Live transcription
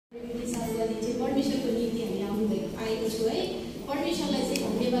विश्वास गर्ने चाहिँ परमेश्वरको निम्ति हामी आएको छु है। परमेश्वरलाई चाहिँ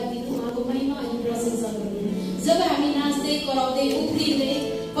धन्यवाद दिनु, उहाँको महिमा अनि प्रशंसा गर्नु। जब हामी नाच्दै कराउँदै उफ्रिँदै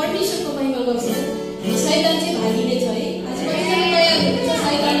परमेश्वरको महिमा गर्छौँ, शैतान चाहिँ भागिनेछ है। आज कतिजना तयार हुनुहुन्छ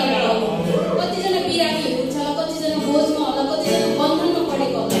शैतानलाई हराउनु, कतिजना बिरामी हुनुहुन्छ होला, कतिजना बोझमा होला, कतिजना बन्धनमा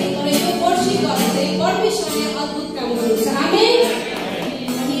परेको होला है। तर यो वर्षिप गर्दा चाहिँ परमेश्वरले अद्भुत काम गर्नुहुन्छ। आमेन।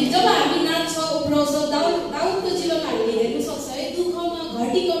 अनि जब हामी नाच्छौँ उफ्राउँछौँ, दाउदको जीवनमा हामीले हेर्न सक्छौँ है। दुःखमा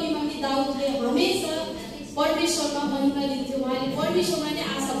घटी कमीमा पनि दाउदले हमेसा परमेश्वरमा महिमा लिन्थ्यो, उहाँले परमेश्वरमा नै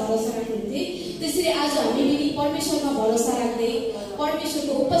आशा भरोसा राख्नुहुन्थे। त्यसरी आज हामी पनि परमेश्वरमा भरोसा राख्दै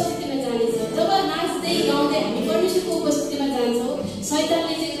परमेश्वरको उपस्थितिमा जानेछौँ। जब नाच्दै गाउँदै हामी परमेश्वरको उपस्थितिमा जान्छौँ,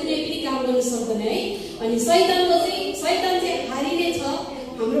 शैतानले चाहिँ कुनै पनि काम गर्न सक्दैन है। अनि शैतान चाहिँ हारिने छ,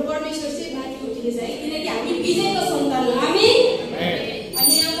 हाम्रो परमेश्वर चाहिँ माथि उठिनेछ है, किनकि हामी विजयको सन्तान हो। आमेन।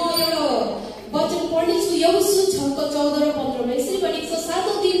 अनि यहाँ म एउटा वचन पढ्नेछु, यहोशू 6:14 र 15मा यसरी भनेको छ,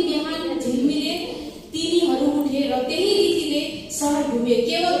 सातौं दिन बिहान झिलमिले तिनीहरू उठे र त्यही रीतिले सहर घुमे।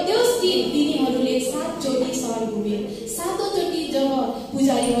 केवल त्यस दिन तिनीहरूले 7 चोटि सहर घुमे। 7औं चोटि जब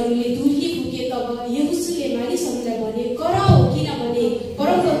पुजारीहरूले धुर्की फुके तब यहोशूले मानिसहरूलाई भने, कराओ, किनभने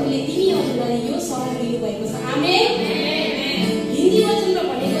परमप्रभुले तिमीहरूलाई यो सहर दिनुभएको छ। आमेन। हिन्दी वचनमा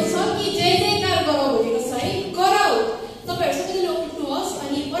भनेको छ कि जय जयकार गरौ भनेको छ है। कराओ। तपाईहरु सबैजना उठ्नुहोस्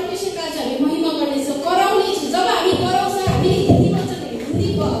अनि परमेश्वरका आज हामी महिमा गर्नेछौँ, कराउनेछौँ। जब हामी कराउँछौँ, हामीले हिन्दी वचनहरू हिन्दी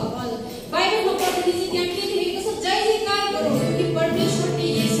बाइबलमा पढ्दाखेरि चाहिँ त्यहाँ के लेखेको छ, जय जयकार गरौ क्योंकि परमेश्वरले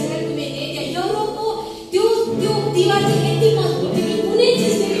यो सहर को भेटे। त्यहाँ यहोवाको त्यो दीवार चाहिँ यति मजबुत थियो कि कुनै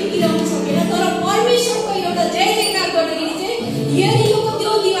चिजले गिराउन सकेन, तर परमेश्वरको एउटा जय जयकार गर्दाखेरि चाहिँ यरीहोको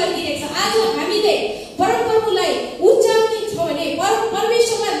त्यो दीवार गिरेको छ। आज हामीले परमप्रभुलाई उचाल्ने छ भने,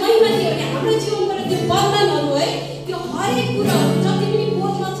 परमेश्वरलाई महिमा दियो भने हाम्रो जीवनबाट त्यो बन्धनहरू है, त्यो हरेक कुरा जति पनि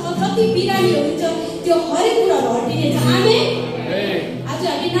बोझमा छ, जति बिरामीहरू हुन्छ, त्यो हरेक कुराहरू हटिनेछ। आमेन। आज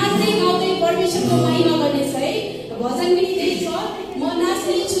हामी नाच्दै गाउँदै परमेश्वरको महिमा गर्नेछ है। भजन पनि त्यही छ, म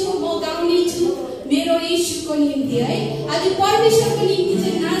नाच्ने छु, म गाउने छु मेरो यीशुको निम्ति है। आज परमेश्वरको निम्ति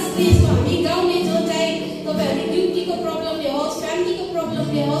चाहिँ नाच्नेछौँ, हामी गाउनेछौँ। चाहे तपाईहरु ड्युटीको प्रब्लमले होस्, फ्यामिलीको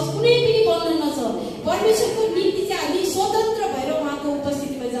प्रब्लमले होस्, कुनै पनि बन्धनमा छ, परमेश्वरको निम्ति चाहिँ हामी स्वतन्त्र भएर उहाँको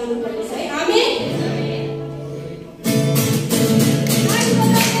उपस्थितिमा जानुपर्नेछ है। आमेन।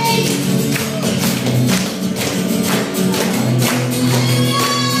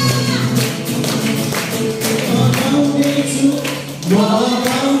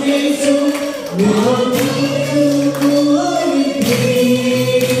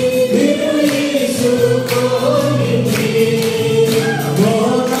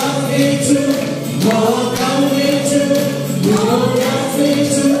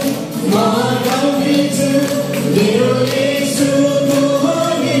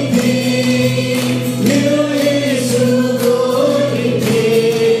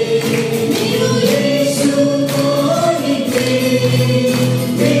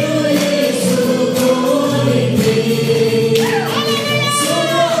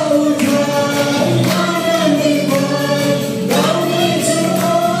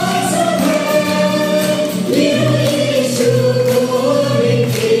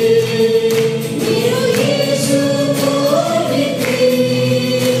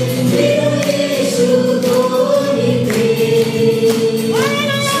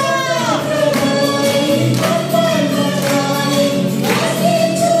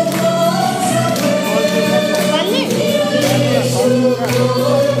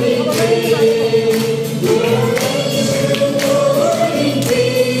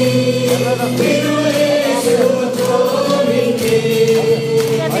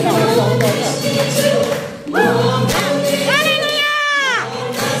 Hallelujah.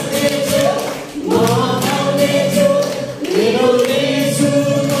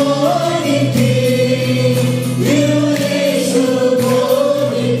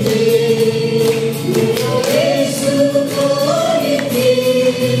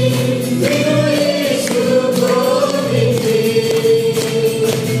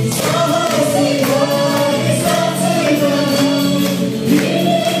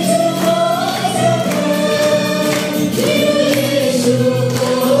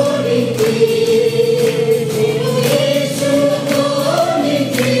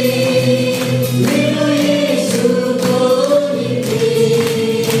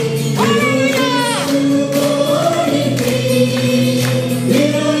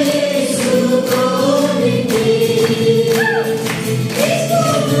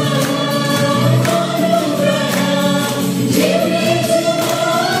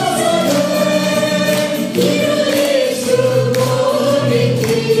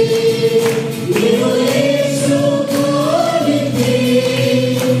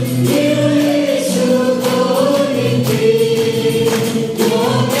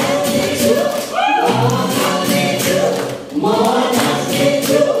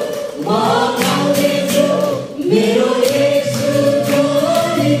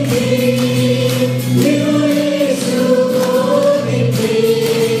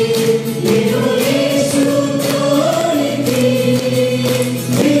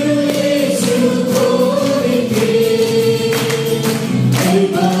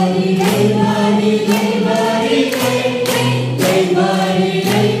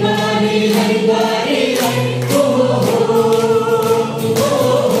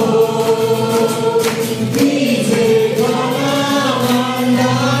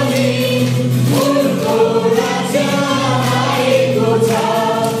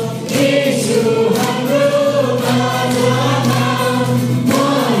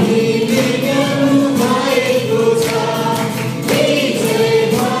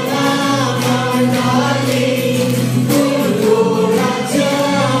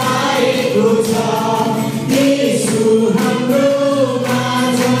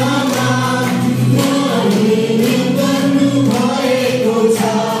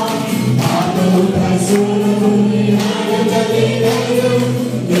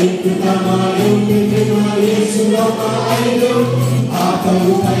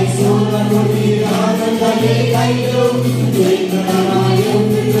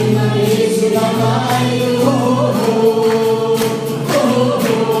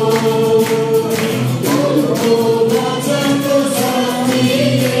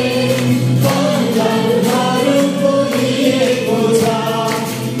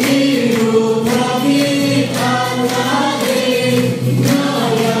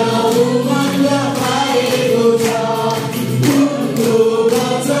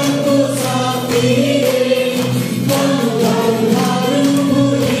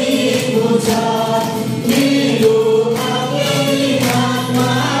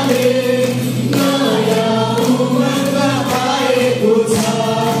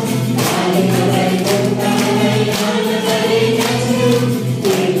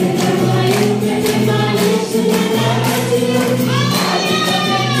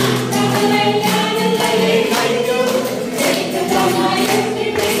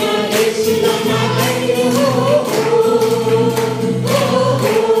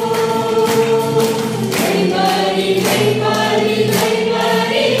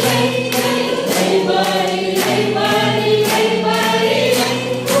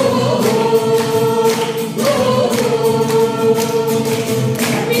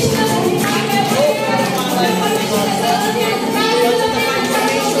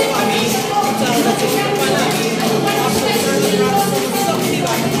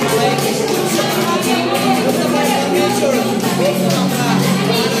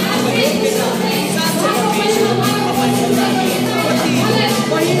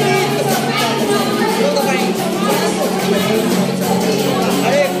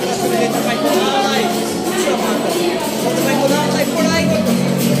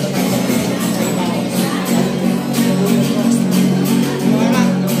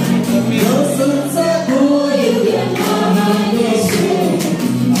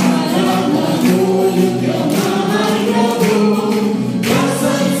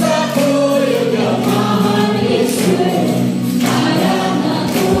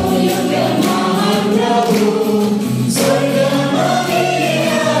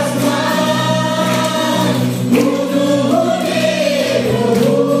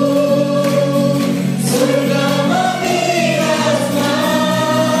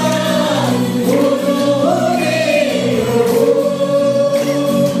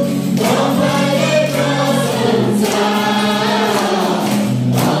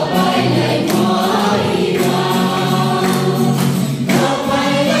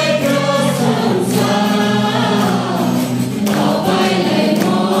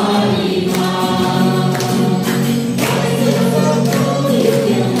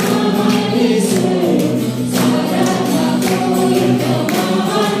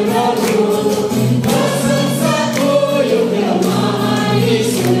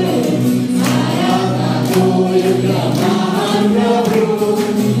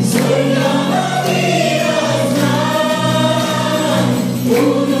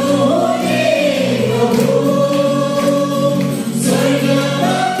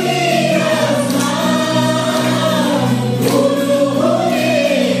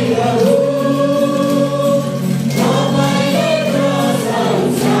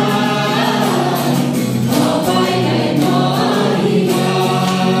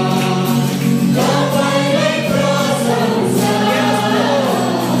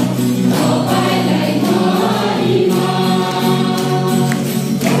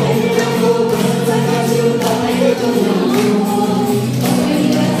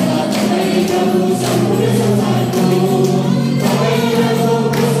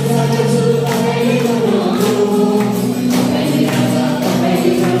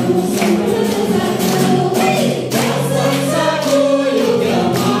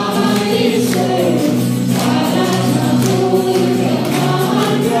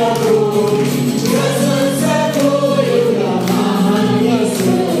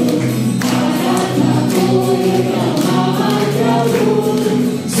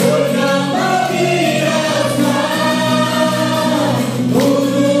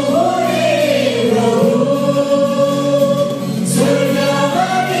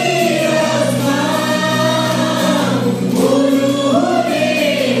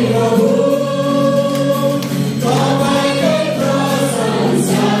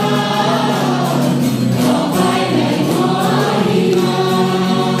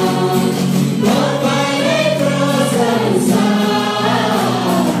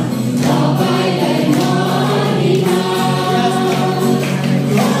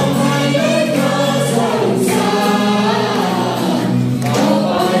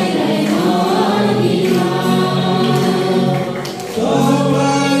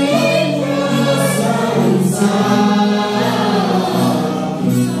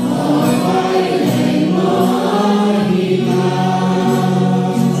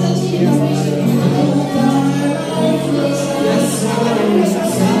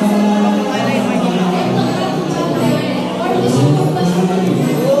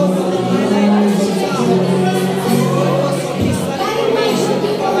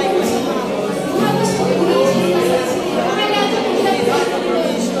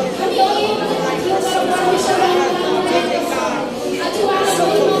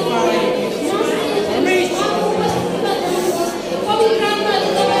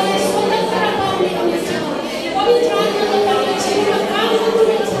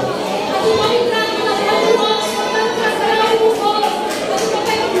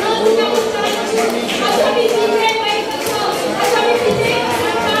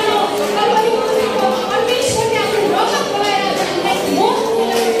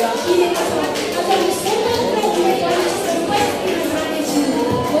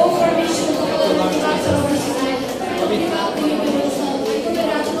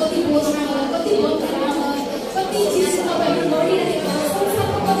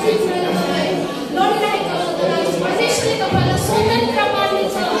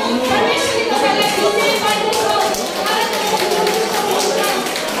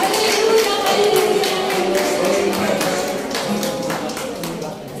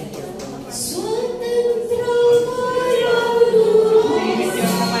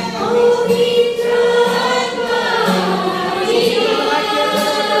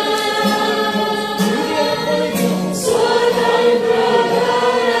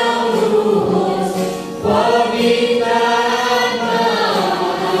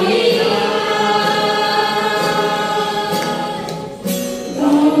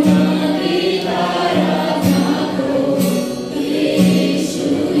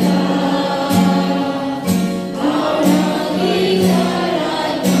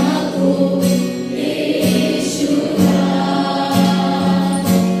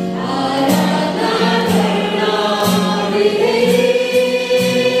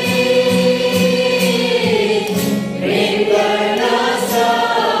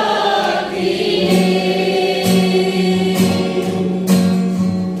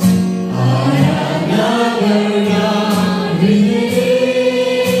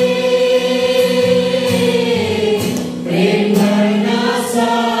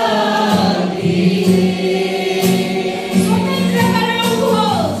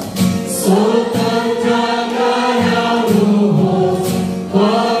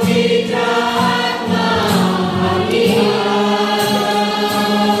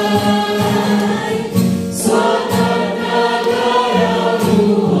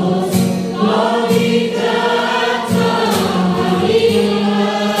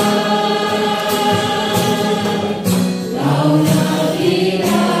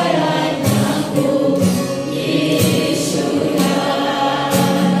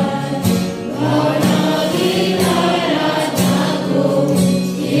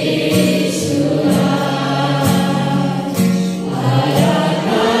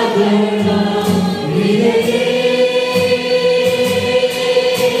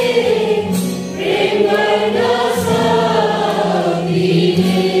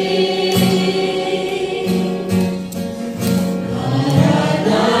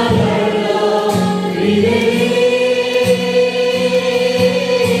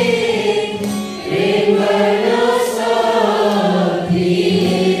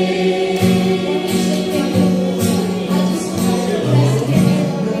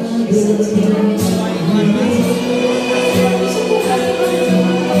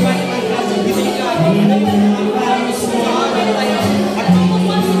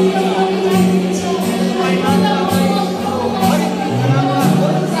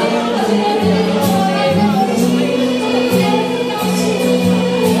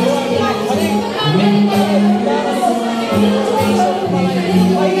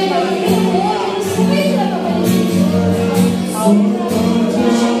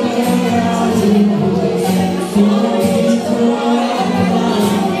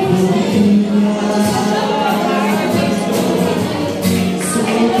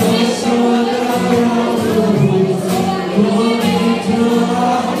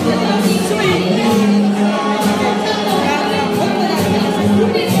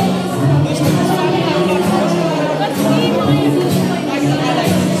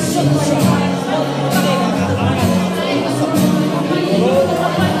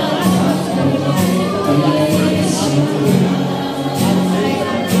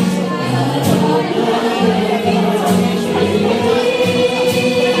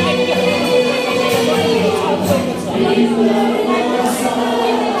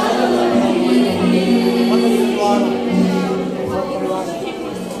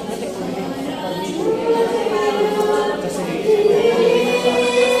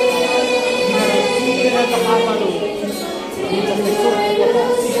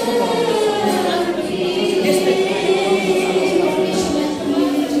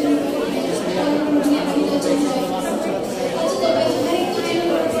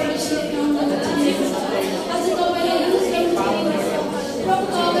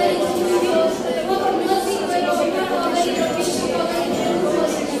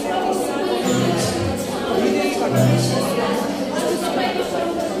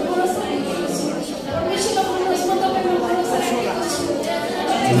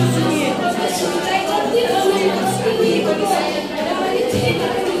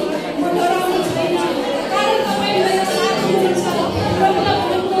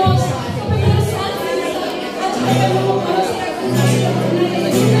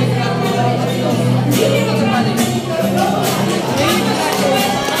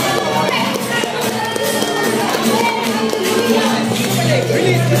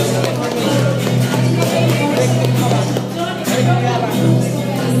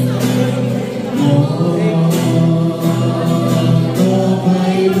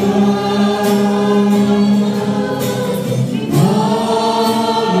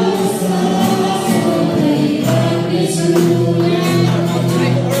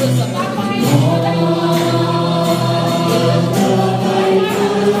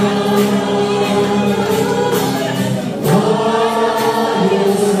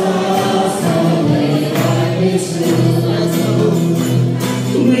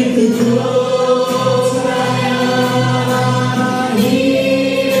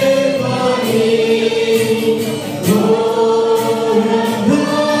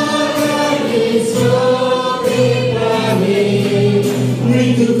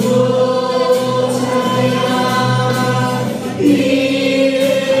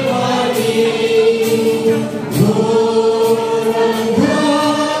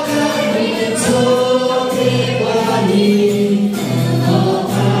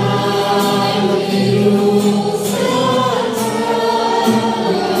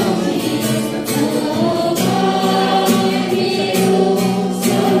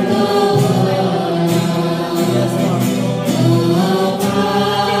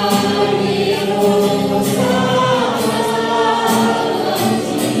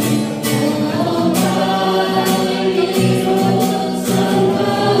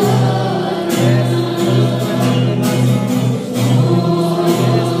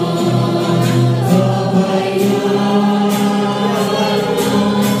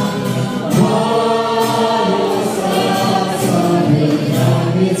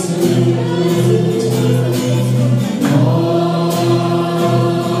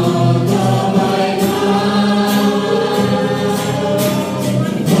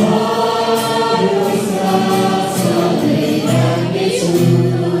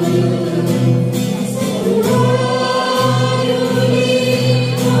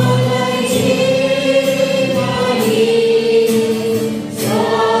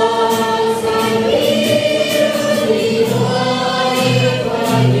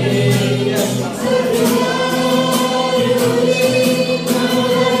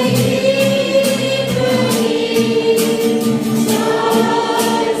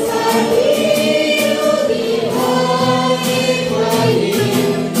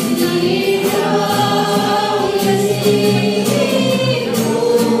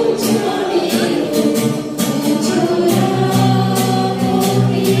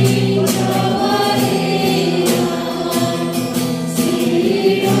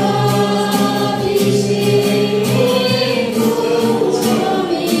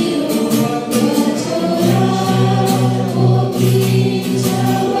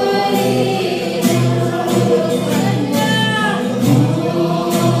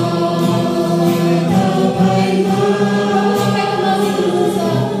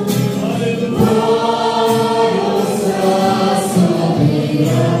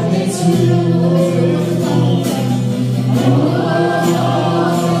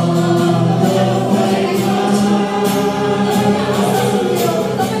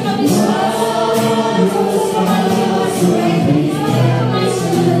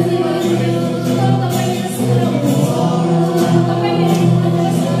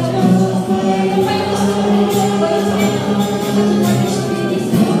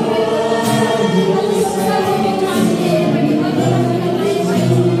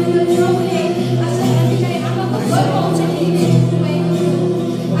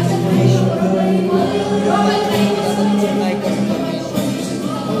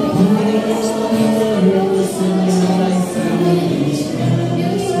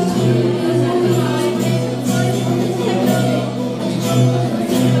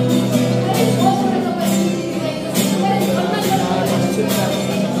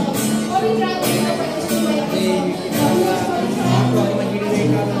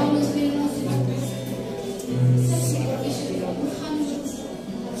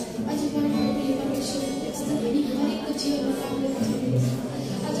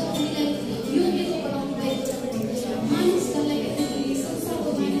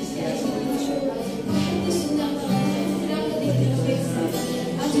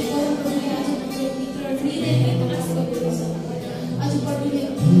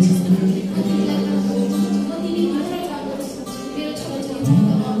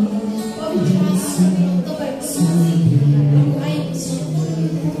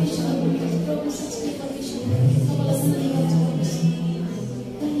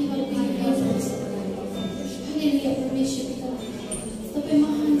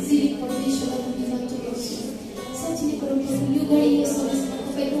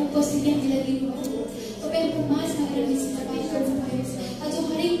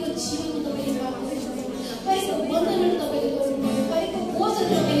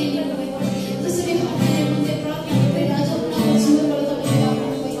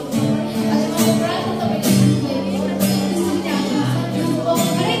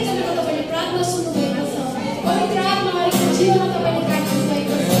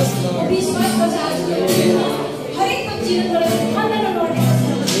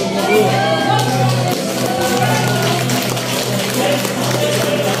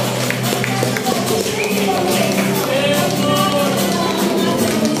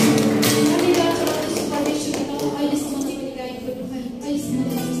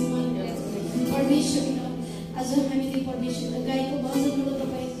 परमेश्वर आज हामीले परमेश्वर गाईको भजनहरू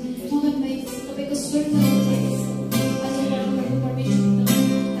तपाईँ मगन भएपछि तपाईँको स्वरमा